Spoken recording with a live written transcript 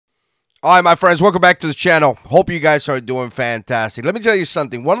All right, my friends, welcome back to the channel. Hope you guys are doing fantastic. Let me tell you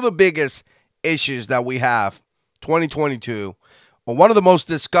something. One of the biggest issues that we have 2022, or one of the most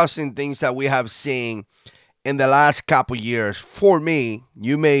disgusting things that we have seen in the last couple years, for me,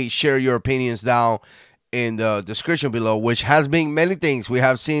 you may share your opinions down in the description below, which has been many things. We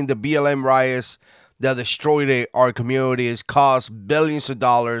have seen the BLM riots that destroyed our communities, cost billions of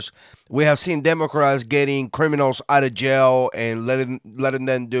dollars. We have seen Democrats getting criminals out of jail and letting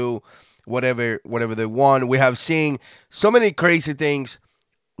them do whatever they want. We have seen so many crazy things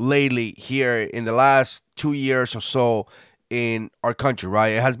lately here in the last 2 years or so in our country, right?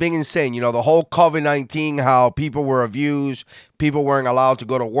 It has been insane. You know, the whole COVID-19, how people were abused, people weren't allowed to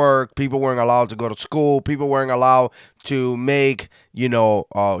go to work, people weren't allowed to go to school, people weren't allowed to make,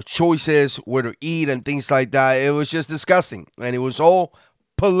 choices where to eat and things like that. It was just disgusting. And it was all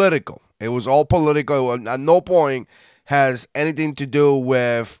political. It was all political. At no point has anything to do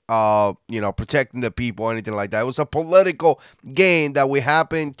with, protecting the people or anything like that. It was a political game that we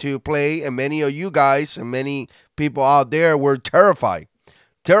happened to play, and many of you guys and many people out there were terrified,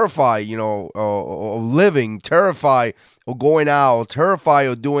 of living, terrified of going out, terrified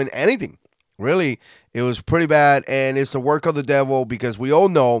of doing anything. Really, it was pretty bad, and it's the work of the devil because we all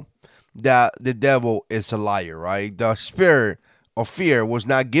know that the devil is a liar, right? The spirit of fear was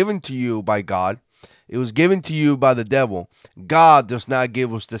not given to you by God. It was given to you by the devil. God does not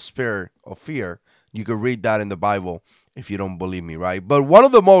give us the spirit of fear. You can read that in the Bible if you don't believe me, right? But one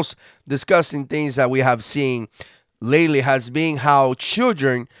of the most disgusting things that we have seen lately has been how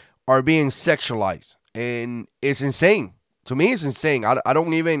children are being sexualized. And it's insane. To me, it's insane. I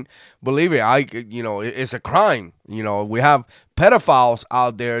don't even believe it. It's a crime. We have pedophiles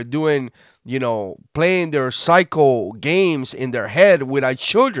out there doing, playing their psycho games in their head with our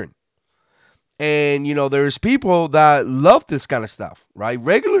children. And, there's people that love this kind of stuff, right?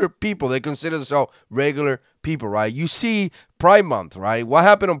 Regular people, they consider themselves regular people, right? You see Pride Month, right? What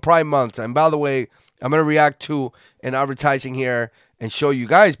happened on Pride Month? And by the way, I'm going to react to an advertising here and show you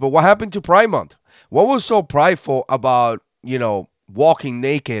guys. But what happened to Pride Month? What was so prideful about, walking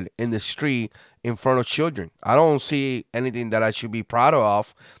naked in the street in front of children? I don't see anything that I should be proud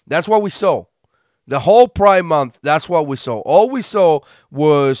of. That's what we saw. The whole Pride Month, that's what we saw. All we saw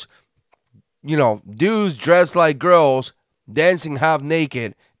was dudes dressed like girls dancing half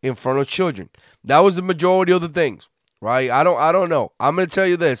naked in front of children. That was the majority of the things, right? I don't know. I'm going to tell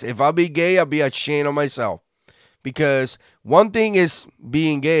you this. If I be gay, I'll be ashamed of myself. Because one thing is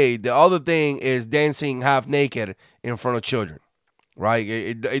being gay. The other thing is dancing half naked in front of children, right?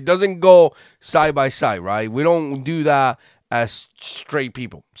 It doesn't go side by side, right? We don't do that as straight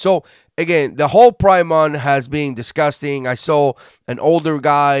people. So again, the whole Pride Month has been disgusting. I saw an older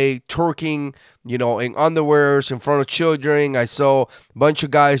guy twerking, in underwears in front of children. I saw a bunch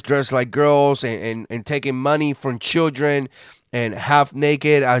of guys dressed like girls and taking money from children and half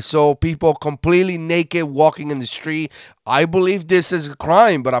naked. I saw people completely naked walking in the street. I believe this is a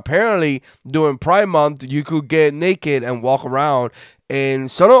crime, but apparently during Pride Month, you could get naked and walk around.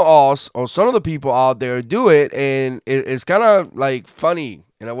 And some of us, or some of the people out there do it, and it's kind of like funny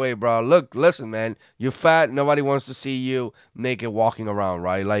in a way, bro. Look, listen, man, you're fat. Nobody wants to see you naked walking around,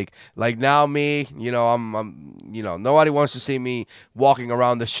 right? Like now me, I'm nobody wants to see me walking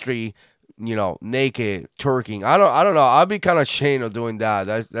around the street, naked, twerking. I don't know. I'd be kind of ashamed of doing that.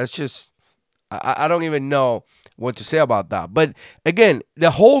 That's just, I don't even know what to say about that. But again,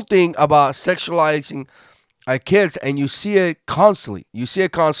 the whole thing about sexualizing our kids, and you see it constantly.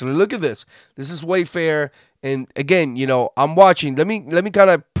 Look at this. This is Wayfair. And again, I'm watching. Let me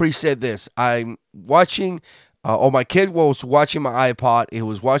kind of preset this. I'm watching, my kid was watching my iPod. He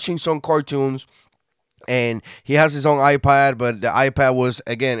was watching some cartoons, and he has his own iPad, but the iPad was,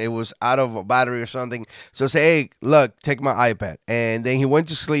 again, it was out of a battery or something. So I say, hey, look, take my iPad. And then he went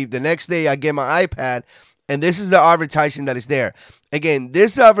to sleep. The next day, I get my iPad, and this is the advertising that is there. Again,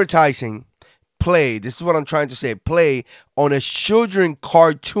 this advertising play, this is what I'm trying to say, play on a children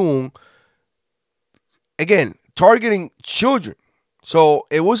cartoon, again, targeting children. So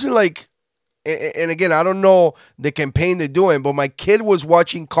it wasn't like, and again, I don't know the campaign they're doing, but my kid was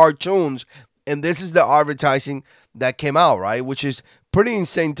watching cartoons, and this is the advertising that came out, right? Which is pretty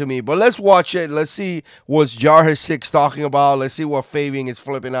insane to me. But let's watch it. Let's see what Jarhead 6 talking about. Let's see what Fabian is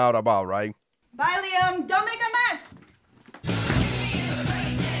flipping out about, right? Bye, Liam. Don't make a mess.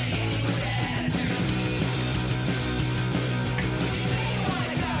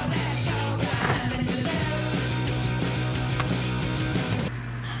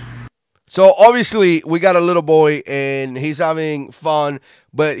 So obviously we got a little boy and he's having fun,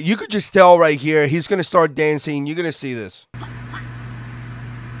 but you could just tell right here he's gonna start dancing. You're gonna see this.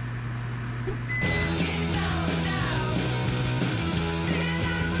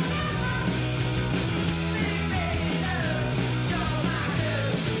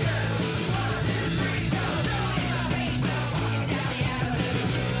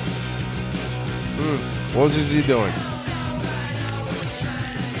 What is he doing?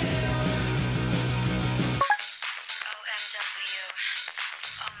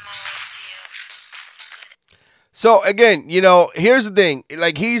 So again, here's the thing.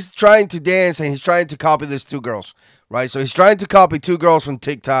 Like, he's trying to dance and he's trying to copy these two girls, right? So he's trying to copy two girls from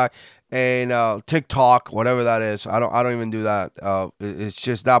TikTok and TikTok, whatever that is. I don't even do that. It's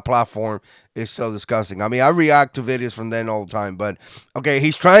just that platform is so disgusting. I mean, I react to videos from them all the time, but okay,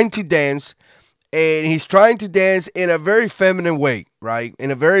 he's trying to dance. And he's trying to dance in a very feminine way, right? In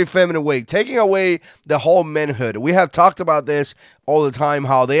a very feminine way, taking away the whole manhood. We have talked about this all the time,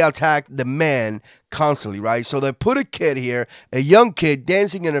 how they attack the man constantly, right? So they put a kid here, a young kid,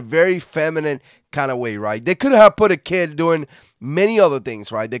 dancing in a very feminine kind of way, right? They could have put a kid doing many other things,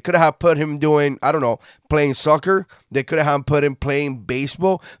 right? They could have put him doing, I don't know, playing soccer. They could have put him playing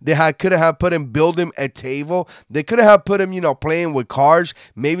baseball. Could have put him building a table. They could have put him, playing with cars,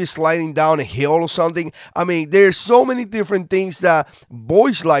 maybe sliding down a hill or something. I mean, there's so many different things that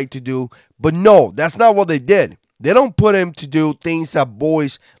boys like to do, but no, that's not what they did. They don't put him to do things that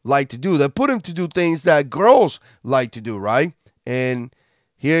boys like to do. They put him to do things that girls like to do, right? And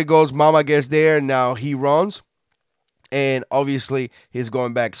here goes Mama gets there. Now he runs. And obviously he's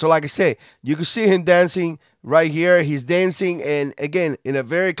going back. So like I said, you can see him dancing right here. He's dancing, and again, in a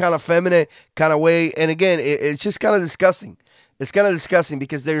very kind of feminine kind of way. And again, it's just kind of disgusting. It's kind of disgusting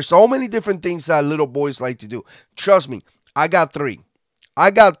because there's so many different things that little boys like to do. Trust me, I got three.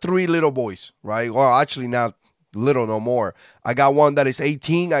 I got three little boys, right? Well, actually not little no more. I got one that is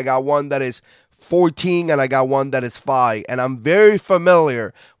 18. I got one that is 14, and I got one that is 5. And I'm very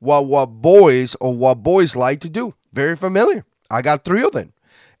familiar with what boys like to do. Very familiar. I got 3 of them.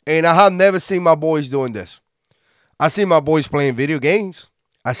 And I have never seen my boys doing this. I see my boys playing video games.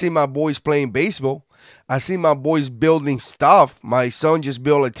 I see my boys playing baseball. I see my boys building stuff. My son just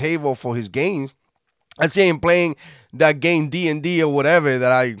built a table for his games. I see him playing that game D&D or whatever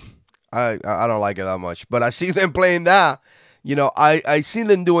that I don't like it that much. But I see them playing that. I see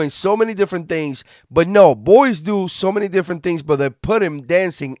them doing so many different things. But no, boys do so many different things, but they put him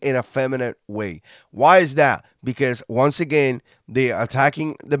dancing in a feminine way. Why is that? Because once again, they're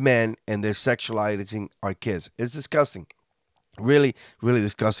attacking the men and they're sexualizing our kids. It's disgusting. Really, really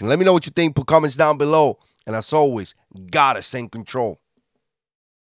disgusting. Let me know what you think. Put comments down below. And as always, gotta stay in control.